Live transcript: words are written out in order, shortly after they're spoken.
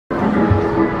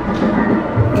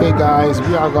Okay guys,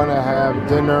 we are gonna have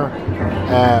dinner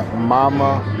at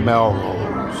Mama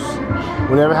Melrose.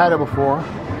 We never had it before,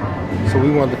 so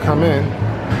we wanted to come in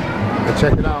and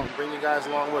check it out and bring you guys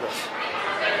along with us.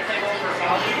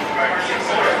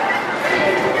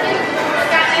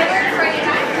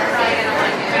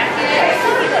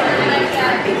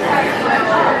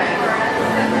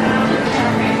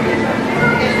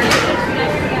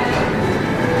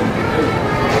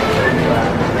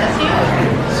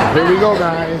 So here we go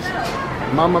guys.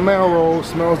 Mama Melrose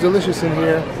smells delicious in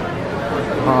here.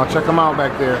 Check them out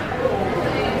back there.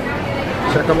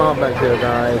 Check them out back there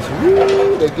guys.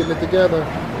 Woo, they're getting it together.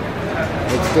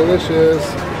 It's delicious.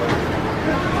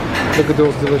 Look at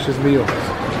those delicious meals.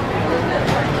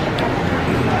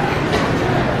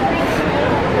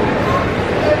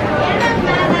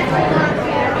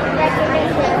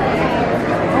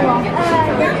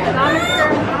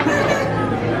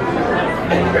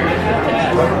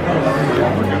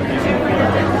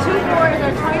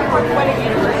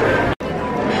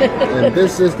 And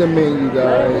this is the menu,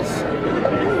 guys.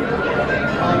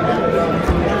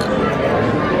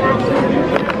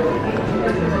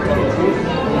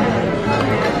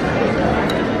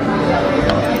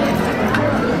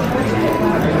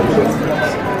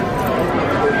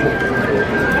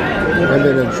 And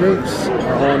then the drinks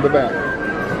are on the back.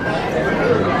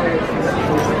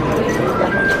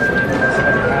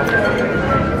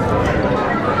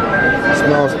 It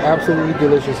smells absolutely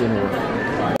delicious in here.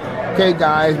 Okay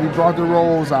guys, we brought the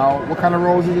rolls out. What kind of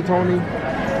rolls is it, Tony?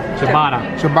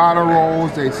 Ciabatta. Ciabatta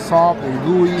rolls. They're soft and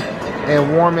gooey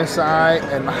and warm inside.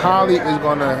 And Holly is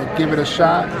gonna give it a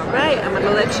shot. All right, I'm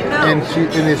gonna let you know. And she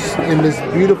in this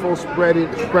beautiful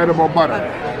spreadable butter.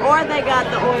 Or they got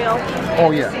the oil.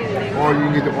 Oh yeah. Or you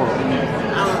can get the oil.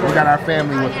 We got our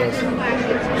family with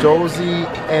us. Josie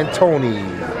and Tony.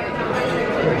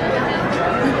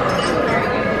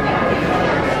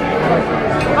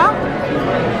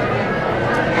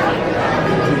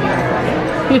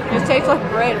 It tastes like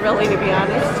bread, really, to be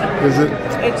honest. Is it?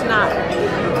 It's not.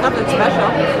 Nothing special.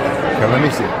 Okay, let me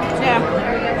see. Yeah.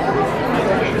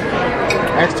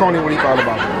 Ask Tony what he thought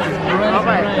about it. All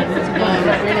right.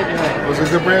 Was it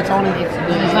good bread, Tony?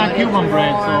 It's not Cuban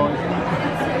bread, so.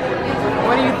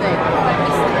 What do you think?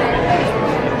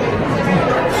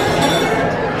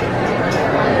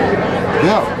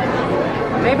 Yeah.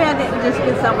 Maybe I didn't just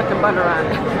get some with the butter on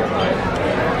it.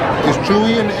 It's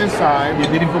chewy in the inside. You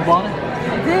didn't put butter?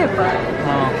 I did, but...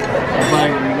 Oh, but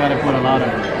you gotta put a lot of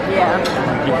it.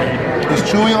 Yeah. It's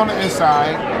chewy on the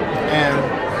inside and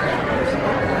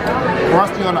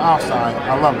crusty on the outside.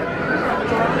 I love it.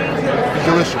 It's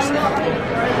delicious.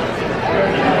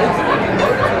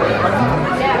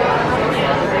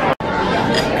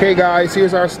 Okay guys,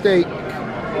 here's our steak.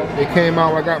 It came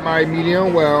out, I got my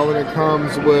medium well, and it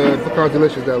comes with, look how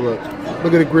delicious that looks.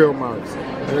 Look at the grill marks.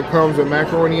 And it comes with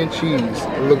macaroni and cheese.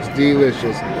 It looks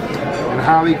delicious. And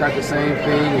Holly got the same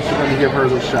thing, and she's gonna give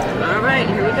hers a shot. All right,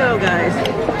 here we go, guys.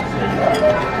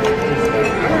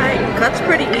 All right, cut's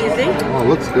pretty easy. Oh, it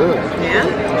looks good. Yeah.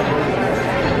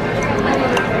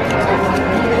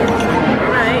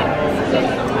 All right.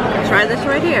 Try this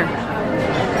right here.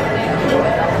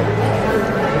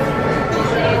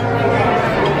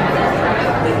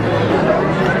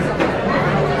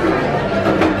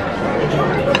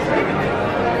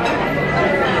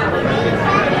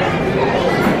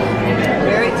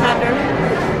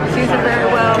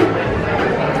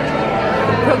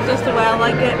 Just the way I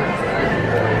like it.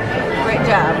 Great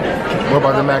job. What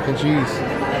about the mac and cheese?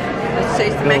 Let's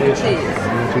taste the mac and cheese.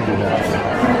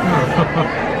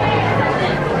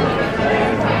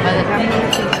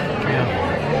 Yeah.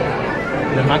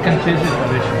 The mac and cheese is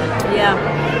delicious. Yeah.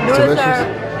 Noodles are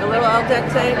a little al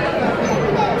dente.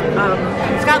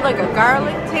 It's got like a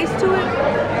garlic taste to it.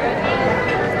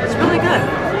 It's really good.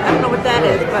 I don't know what that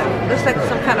is, but it looks like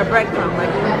some kind of breadcrumb.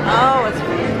 Like, oh, it's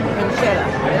pancetta.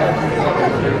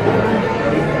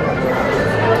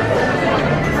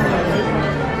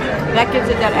 That gives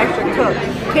it that extra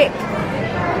kick.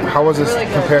 How was this really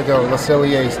compared to Le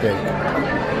Cellier steak?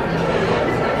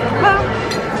 Well,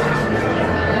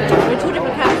 they're two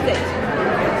different kinds of steaks.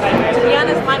 To be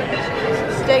honest, my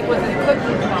steak wasn't cooked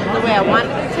the way I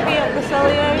wanted it to be at Le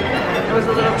Cellier. It was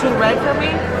a little too red for me.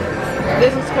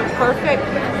 This is cooked perfect,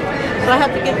 so I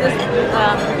have to give this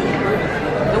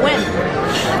the win.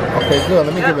 Okay, good.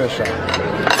 Let me give it a shot.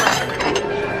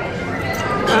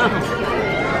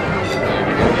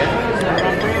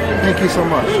 Thank you so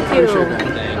much. Thank you. Appreciate that.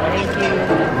 Thank you.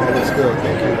 Oh, that's good.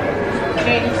 Thank you.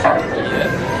 Okay.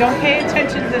 Don't pay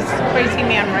attention to this crazy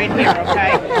man right here,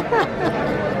 okay?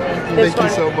 Thank you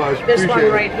so much. This Appreciate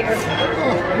one right it. here.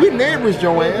 We're neighbors,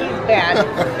 Joanne. Yeah.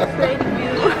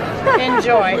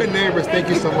 Enjoy. We're neighbors. Thank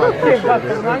you so much. You're Appreciate welcome.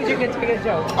 it. As long as you can take a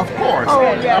joke. Of course. Oh,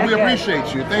 yeah. We Okay.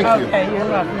 appreciate you. Thank you. Okay, you're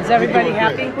welcome. Is everybody doing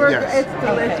happy? great. Yes. It's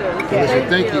delicious. Delicious.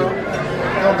 Thank you.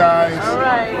 Well, guys, All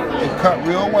right. it cut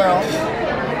real well.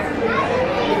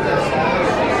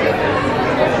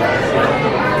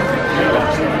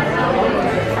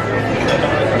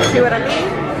 See what I mean?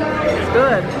 It's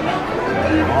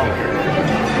good.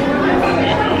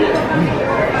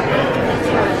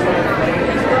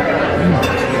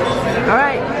 All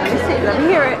right, let me see. Let me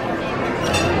hear it.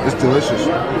 It's delicious.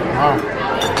 Wow.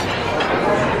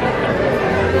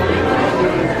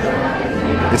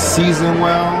 It's seasoned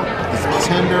well. It's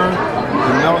tender.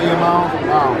 You melt in your mouth.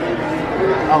 Wow.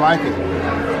 I like it.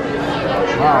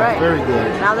 Wow, All right. very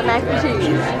good. Now the mac and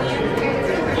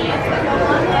cheese.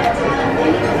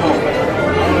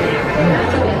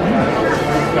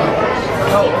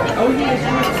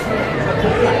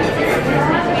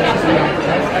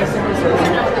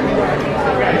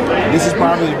 This is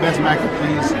probably the best mac and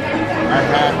cheese I've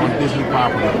had on Disney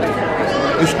property.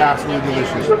 It's absolutely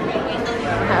delicious.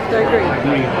 Have to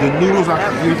agree. The noodles are,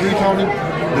 you agree, Tony?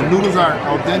 The noodles are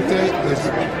al dente. It's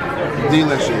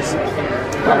delicious.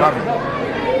 I love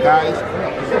it. Guys,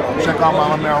 check out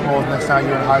Mama Melrose next time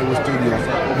you're in Hollywood Studios.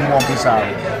 You won't be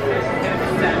sorry.